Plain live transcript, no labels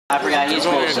I forgot he's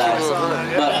full size.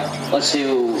 But let's see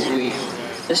who we.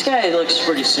 This guy looks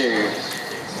pretty serious.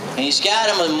 And he's got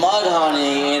him a mud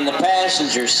honey in the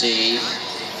passenger seat.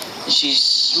 She's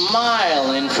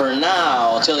smiling for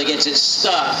now until he gets it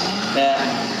stuck. Yeah,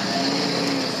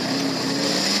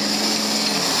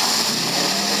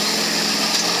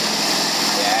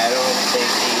 I don't think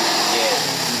he's getting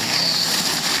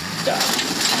stuck.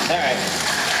 All right.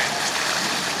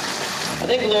 I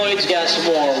think Lloyd's got some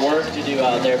more work to do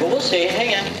out there, but we'll see.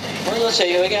 Hang on. Let's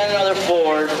see. We got another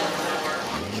Ford.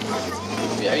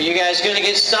 Are you guys gonna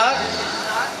get stuck?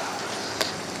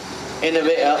 In the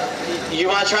you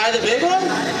want to try the big one?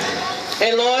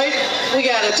 Hey Lloyd, we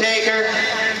got a taker.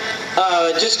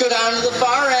 Just go down to the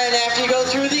far end after you go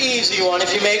through the easy one.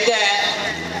 If you make that,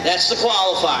 that's the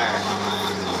qualifier.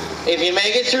 If you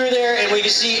make it through there and we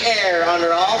can see air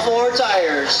under all 4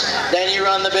 tires, then you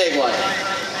run the big one.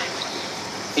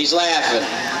 He's laughing.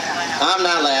 I'm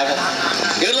not laughing.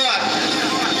 Good luck.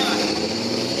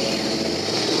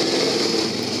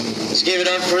 Let's give it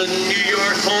up for the New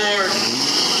York Ford.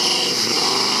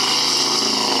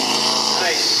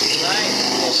 Nice.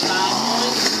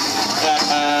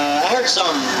 I heard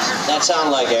something that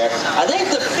sounded like air. I think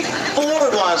the big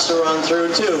Ford wants to run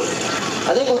through too.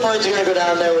 I think Lloyd's going to go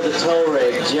down there with a tow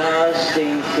rig just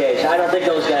in case. I don't think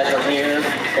those guys are here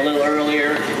a little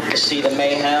earlier to see the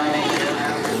mayhem.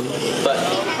 But,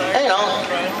 you know,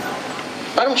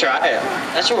 let him try it.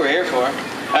 That's what we're here for.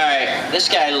 Alright, this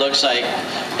guy looks like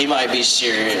he might be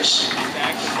serious.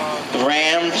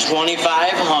 Ram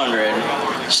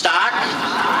 2500. Stock?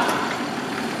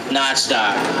 Not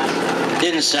stock.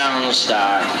 Didn't sound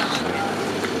stock.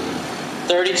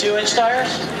 32-inch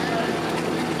tires?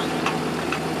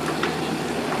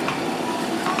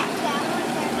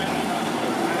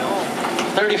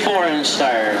 $34-inch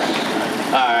tires.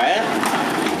 Alright.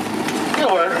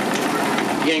 It'll work.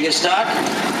 You gonna get stuck?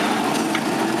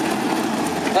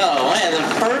 Oh man, the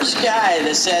first guy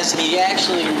that says he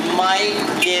actually might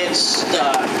get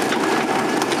stuck.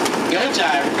 Go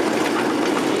time.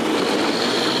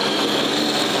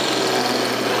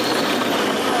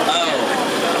 Oh.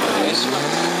 This one.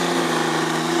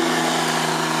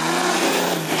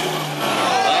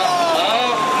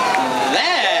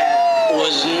 That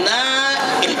was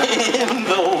not in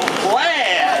the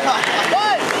plan.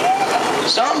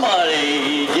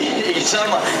 Somebody,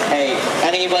 hey,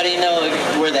 anybody know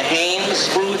where the Haynes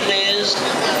booth is?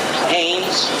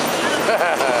 Haynes?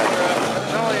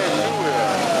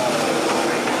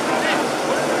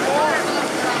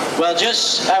 Well, I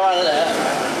want to,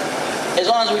 as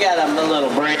long as we got a little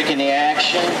break in the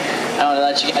action, I want to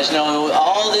let you guys know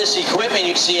all this equipment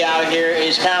you see out here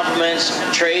is compliments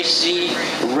Tracy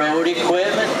Road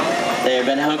Equipment. They've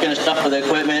been hooking us up with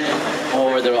equipment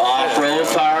for the off-road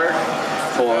part,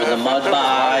 for the mud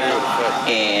bog,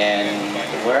 and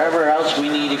wherever else we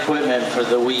need equipment for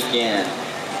the weekend.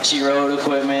 Tracy Road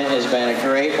Equipment has been a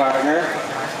great partner.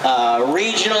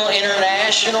 Regional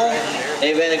International,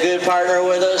 they've been a good partner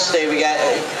with us. They've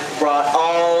brought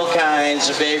all kinds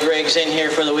of big rigs in here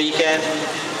for the weekend.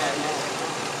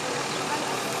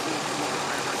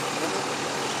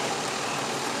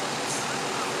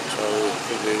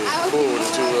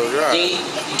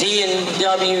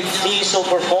 D&W Diesel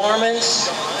Performance,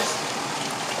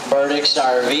 Burdick's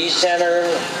RV Center,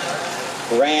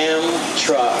 Ram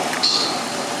Trucks.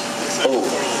 Oh,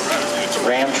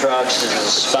 Ram Trucks is a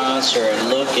sponsor, and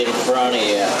look in front of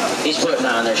you. He's putting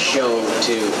on a show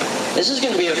too. This is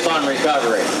going to be a fun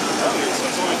recovery.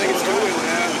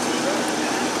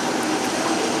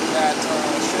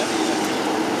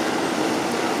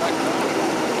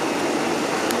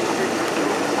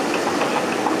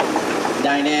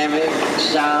 Dynamic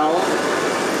Sound,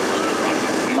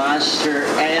 Monster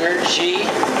Energy.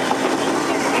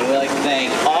 We'd like to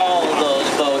thank all of those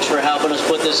folks for helping us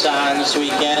put this on this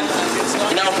weekend.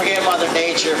 And don't forget Mother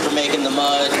Nature for making the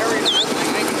mud.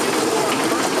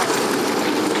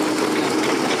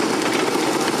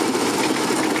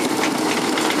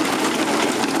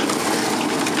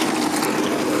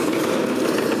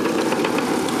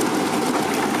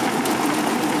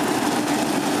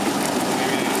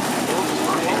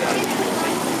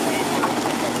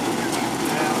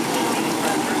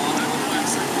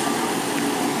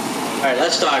 Alright,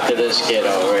 let's talk to this kid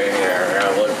over here.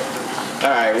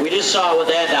 Alright, we just saw what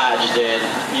that Dodge did.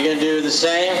 You gonna do the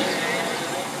same?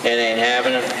 It ain't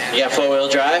happening. You got 4-wheel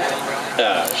drive?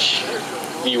 Oh, sure.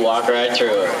 You walk right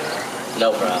through it.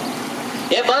 No problem.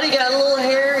 Yeah, buddy got a little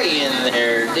hairy in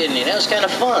there, didn't he? That was kind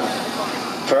of fun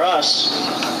for us.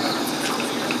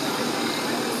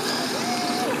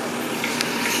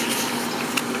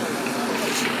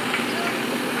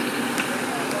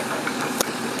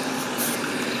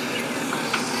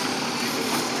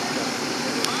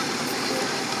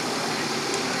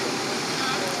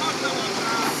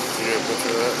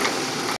 through it.